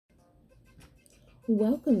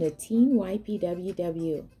Welcome to Teen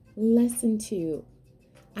ypww, Lesson 2.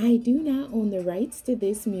 I do not own the rights to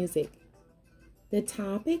this music. The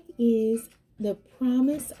topic is the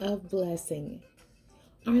promise of blessing.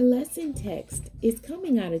 Our lesson text is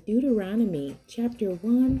coming out of Deuteronomy chapter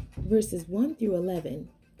 1, verses 1 through 11,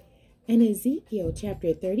 and Ezekiel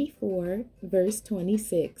chapter 34, verse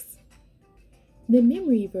 26. The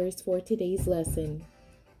memory verse for today's lesson.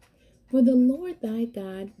 For the Lord thy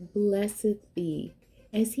God blesseth thee,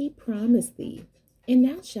 as he promised thee, and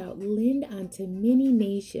thou shalt lend unto many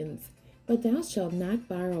nations, but thou shalt not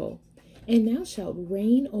borrow. And thou shalt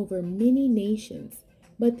reign over many nations,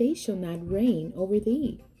 but they shall not reign over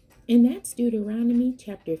thee. And that's Deuteronomy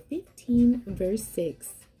chapter 15, verse 6.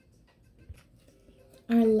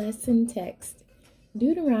 Our lesson text,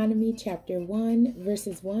 Deuteronomy chapter 1,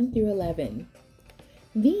 verses 1 through 11.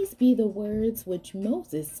 These be the words which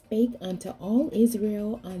Moses spake unto all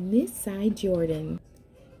Israel on this side Jordan,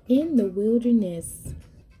 in the wilderness,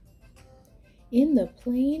 in the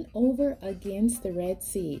plain over against the Red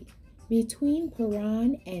Sea, between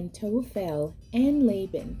Paran and Tophel and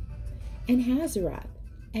Laban, and Hazeroth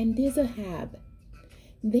and Dizahab.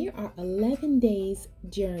 There are 11 days'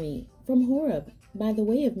 journey from Horeb by the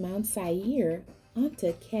way of Mount Seir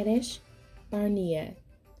unto Kadesh Barnea.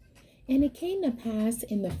 And it came to pass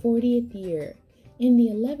in the 40th year, in the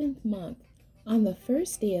 11th month, on the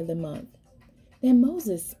first day of the month, that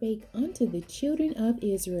Moses spake unto the children of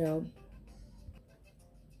Israel,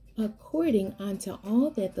 according unto all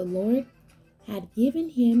that the Lord had given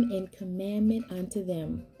him in commandment unto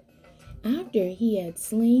them, after he had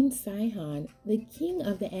slain Sihon, the king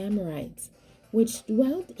of the Amorites, which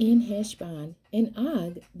dwelt in Heshbon, and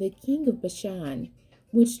Og, the king of Bashan,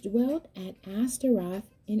 which dwelt at Ashtaroth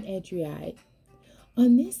in Edrei.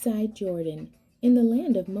 On this side Jordan, in the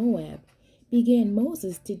land of Moab, began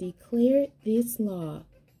Moses to declare this law,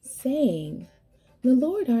 saying, The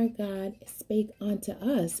Lord our God spake unto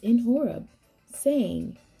us in Horeb,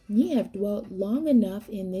 saying, Ye have dwelt long enough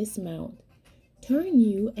in this mount. Turn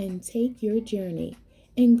you and take your journey,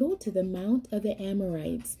 and go to the mount of the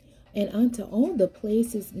Amorites, and unto all the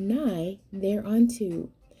places nigh thereunto,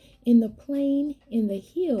 in the plain, in the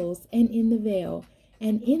hills, and in the vale,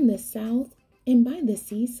 and in the south, and by the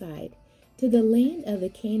seaside, to the land of the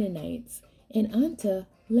Canaanites, and unto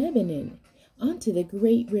Lebanon, unto the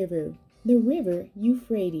great river, the river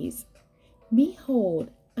Euphrates. Behold,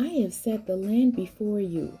 I have set the land before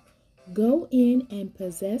you. Go in and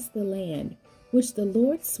possess the land, which the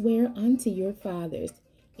Lord sware unto your fathers,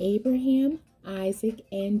 Abraham, Isaac,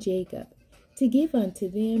 and Jacob, to give unto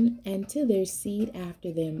them and to their seed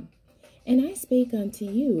after them. And I spake unto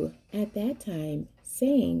you at that time,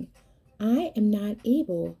 saying, I am not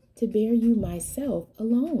able to bear you myself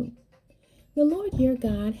alone. The Lord your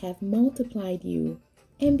God hath multiplied you,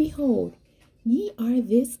 and behold, ye are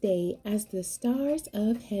this day as the stars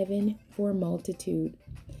of heaven for multitude.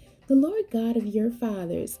 The Lord God of your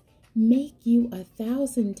fathers make you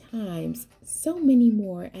 1,000 times so many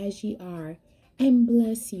more as ye are, and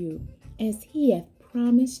bless you, as he hath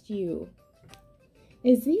promised you.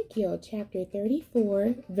 Ezekiel chapter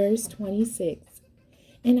 34, verse 26.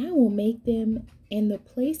 And I will make them and the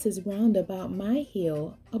places round about my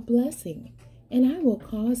hill a blessing, and I will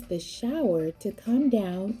cause the shower to come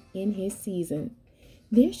down in his season.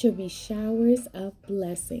 There shall be showers of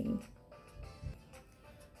blessing.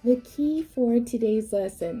 The key for today's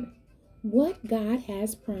lesson, what God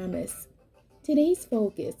has promised. Today's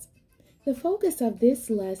focus. The focus of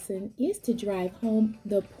this lesson is to drive home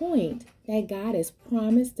the point that God has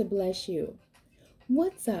promised to bless you.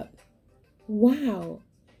 What's up? Wow,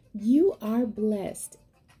 you are blessed.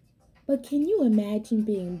 But can you imagine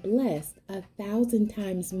being blessed 1,000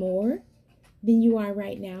 times more than you are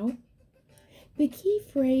right now? The key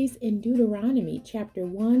phrase in Deuteronomy chapter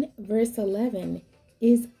 1, verse 11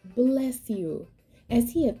 is bless you,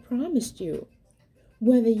 as he hath promised you.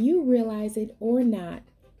 Whether you realize it or not,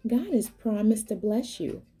 God has promised to bless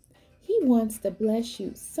you. He wants to bless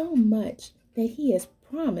you so much that he has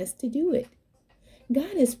promised to do it.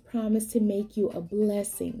 God has promised to make you a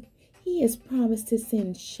blessing. He has promised to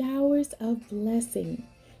send showers of blessing.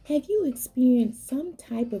 Have you experienced some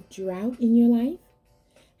type of drought in your life?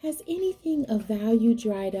 Has anything of value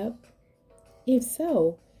dried up? If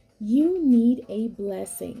so, you need a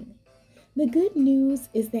blessing. The good news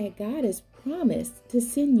is that God has promised to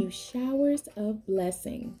send you showers of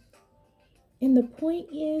blessing. And the point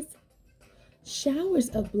is, showers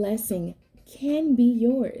of blessing can be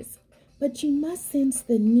yours, but you must sense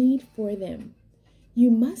the need for them. You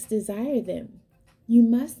must desire them. You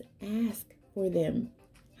must ask for them.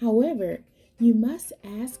 However, you must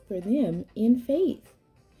ask for them in faith.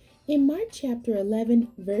 In Mark chapter 11,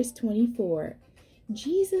 verse 24,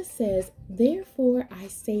 Jesus says, "Therefore I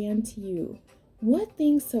say unto you, what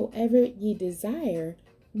things soever ye desire,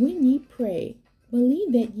 when ye pray,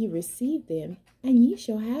 believe that ye receive them, and ye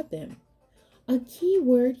shall have them." A key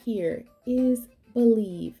word here is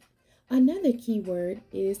believe. Another key word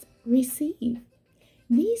is receive.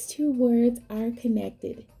 These two words are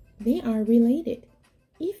connected. They are related.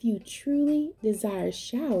 If you truly desire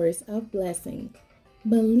showers of blessing,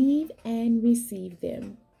 believe and receive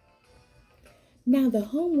them. Now the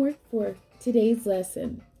homework for today's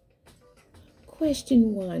lesson.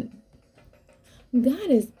 Question 1. God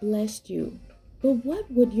has blessed you, but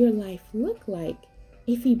what would your life look like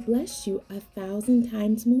if He blessed you 1,000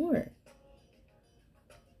 times more?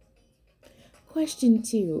 Question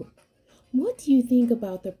 2. What do you think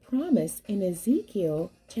about the promise in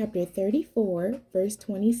Ezekiel chapter 34, verse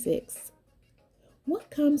 26? What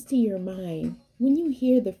comes to your mind when you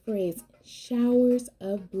hear the phrase showers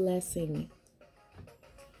of blessing?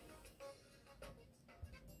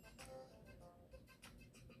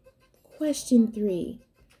 Question 3.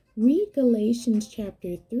 Read Galatians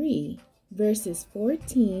chapter 3, verses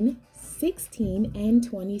 14, 16, and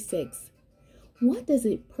 26. What does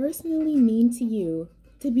it personally mean to you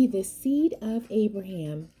to be the seed of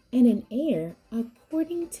Abraham and an heir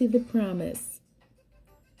according to the promise?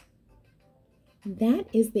 That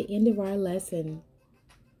is the end of our lesson.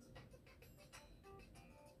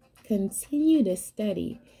 Continue to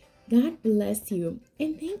study. God bless you,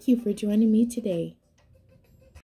 and thank you for joining me today.